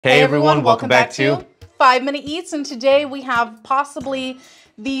Hey everyone, welcome back to 5 Minute Eats, and today we have possibly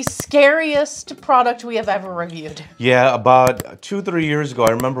the scariest product we have ever reviewed. Yeah, about 2-3 years ago, I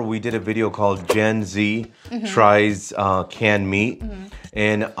remember we did a video called Gen Z Tries Canned Meat.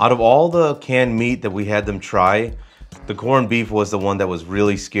 And out of all the canned meat that we had them try, the corned beef was the one that was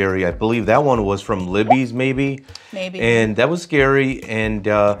really scary. I believe that one was from Libby's, maybe. And that was scary. And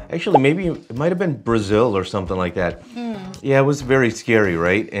actually, maybe it might have been Brazil or something like that. Yeah, it was very scary,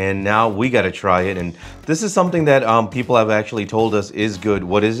 right? And now we got to try it. And this is something that people have actually told us is good.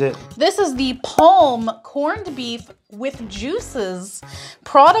 What is it? This is the Palm corned beef with juices,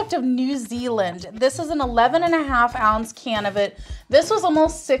 product of New Zealand. This is an 11.5-ounce can of it. This was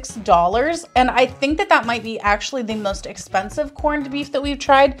almost $6, and I think that might be actually the most expensive corned beef that we've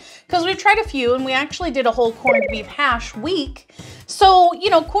tried, because we've tried a few, and we actually did a whole corned beef hash week. So,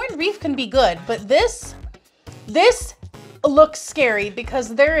 you know, corned beef can be good, but this looks scary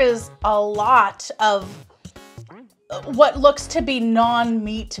because there is a lot of what looks to be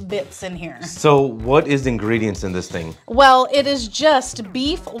non-meat bits in here. So what is the ingredients in this thing? Well, it is just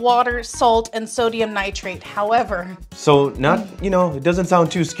beef, water, salt, and sodium nitrate. However, so not, you know, it doesn't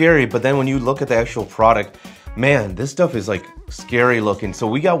sound too scary, but then when you look at the actual product, man, this stuff is like scary looking. So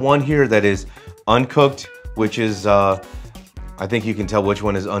we got one here that is uncooked, which is, I think you can tell which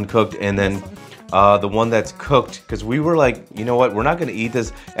one is uncooked, and then the one that's cooked, because we were like, you know what, we're not gonna eat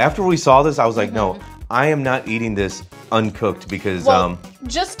this. After we saw this, I was like, no, I am not eating this uncooked because well,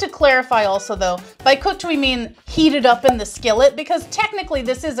 just to clarify also though, by cooked we mean heated up in the skillet, because technically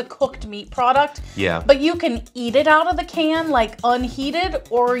this is a cooked meat product. Yeah. But you can eat it out of the can like unheated,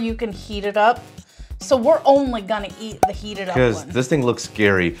 or you can heat it up. So we're only gonna eat the heated up one. Because this thing looks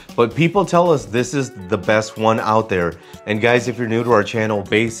scary, but people tell us this is the best one out there. And guys, if you're new to our channel,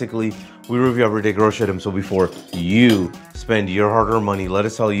 basically we review everyday grocery items. So before you spend your hard-earned money, let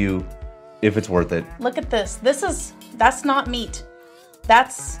us tell you if it's worth it. Look at this. That's not meat.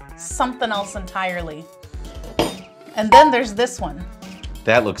 That's something else entirely. And then there's this one.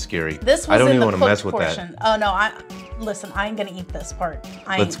 That looks scary. This was I don't in even the want to mess with portion. that. Oh no, listen, I ain't gonna eat this part.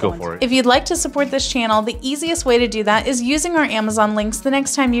 Let's go for it. If you'd like to support this channel, the easiest way to do that is using our Amazon links the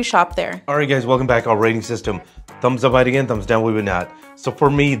next time you shop there. All right, guys, welcome back. Our rating system: thumbs up, again, thumbs down, we would not. So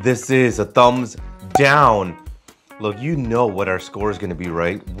for me, this is a thumbs down. Look, you know what our score is going to be,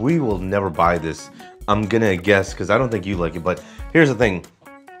 right? We will never buy this. I'm going to guess because I don't think you like it. But here's the thing.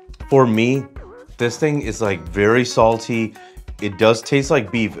 For me, this thing is like very salty. It does taste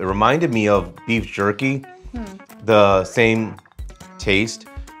like beef. It reminded me of beef jerky. The same taste.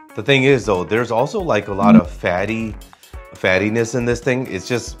 The thing is, though, there's also like a lot of fattiness in this thing. It's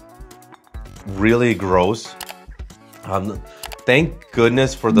just really gross. Thank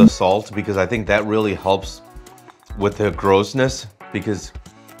goodness for the salt, because I think that really helps with the grossness, because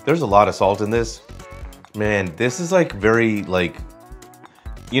there's a lot of salt in this. Man, this is like very like,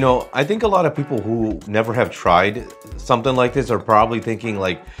 you know, I think a lot of people who never have tried something like this are probably thinking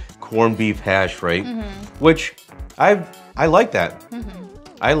like corned beef hash, right? Which I like that.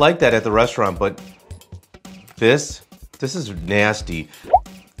 I like that at the restaurant, but this is nasty.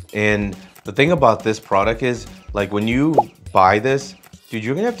 And the thing about this product is, like, when you buy this, dude,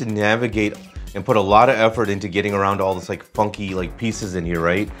 you're gonna have to navigate and put a lot of effort into getting around all this like funky like pieces in here,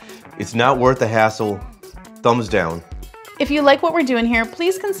 right? It's not worth the hassle. Thumbs down. If you like what we're doing here,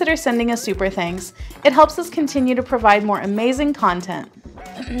 please consider sending us super thanks. It helps us continue to provide more amazing content.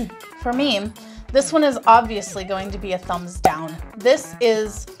 For me, this one is obviously going to be a thumbs down. This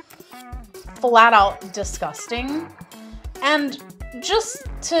is flat out disgusting. And just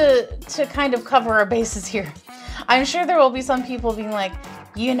to kind of cover our bases here, I'm sure there will be some people being like,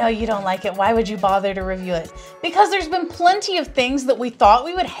 you know you don't like it, why would you bother to review it? Because there's been plenty of things that we thought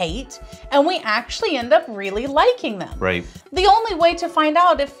we would hate, and we actually end up really liking them. Right. The only way to find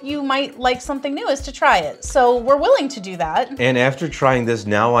out if you might like something new is to try it. So we're willing to do that. And after trying this,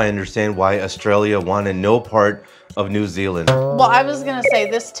 now I understand why Australia wanted no part of New Zealand. Well, I was gonna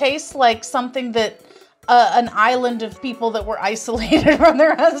say, this tastes like something that an island of people that were isolated from the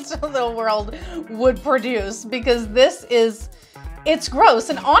rest of the world would produce, because it's gross.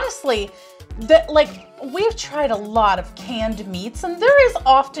 And honestly, we've tried a lot of canned meats, and there is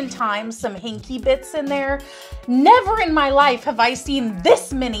oftentimes some hinky bits in there. Never in my life have I seen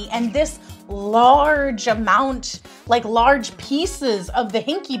this many and this large amount, like large pieces of the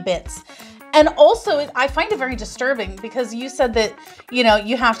hinky bits. And also, I find it very disturbing, because you said that, you know,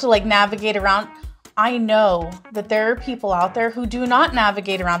 you have to like navigate around. I know that there are people out there who do not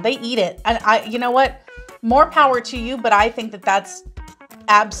navigate around. They eat it. And you know what? More power to you, but I think that that's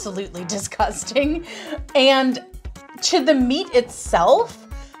absolutely disgusting. And to the meat itself,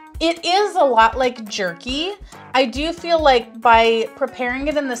 It is a lot like jerky. I do feel like by preparing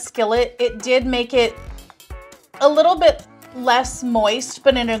it in the skillet, it did make it a little bit less moist,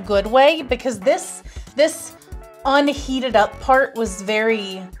 but in a good way, because this unheated up part was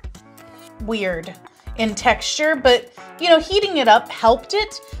very weird in texture, but you know, heating it up helped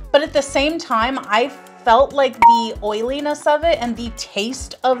it. But at the same time, I felt like the oiliness of it and the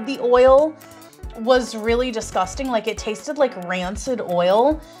taste of the oil was really disgusting. Like it tasted like rancid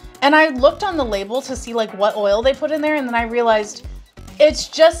oil. And I looked on the label to see like what oil they put in there, and then I realized it's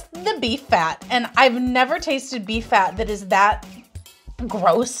just the beef fat. And I've never tasted beef fat that is that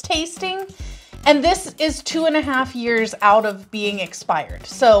gross tasting. And this is 2.5 years out of being expired.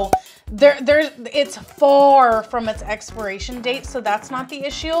 So it's far from its expiration date, so that's not the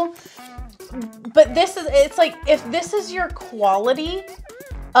issue. But it's like, if this is your quality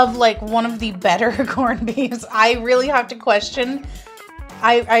of like one of the better corned beefs, I really have to question.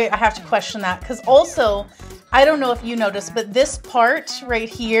 I have to question that, because also, I don't know if you noticed, but this part right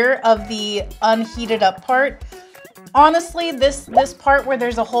here of the unheated up part, honestly, this part where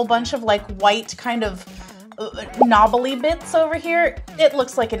there's a whole bunch of like white kind of knobbly bits over here, it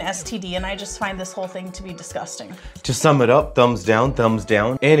looks like an STD, and I just find this whole thing to be disgusting. To sum it up, thumbs down, thumbs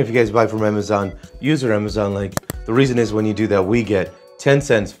down. And if you guys buy from Amazon, use our Amazon link. The reason is when you do that, we get 10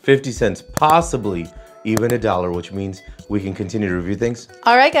 cents, 50 cents, possibly even $1, which means we can continue to review things.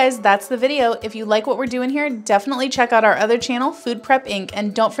 All right, guys, that's the video. If you like what we're doing here, definitely check out our other channel, Food Prep Inc.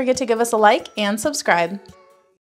 And don't forget to give us a like and subscribe.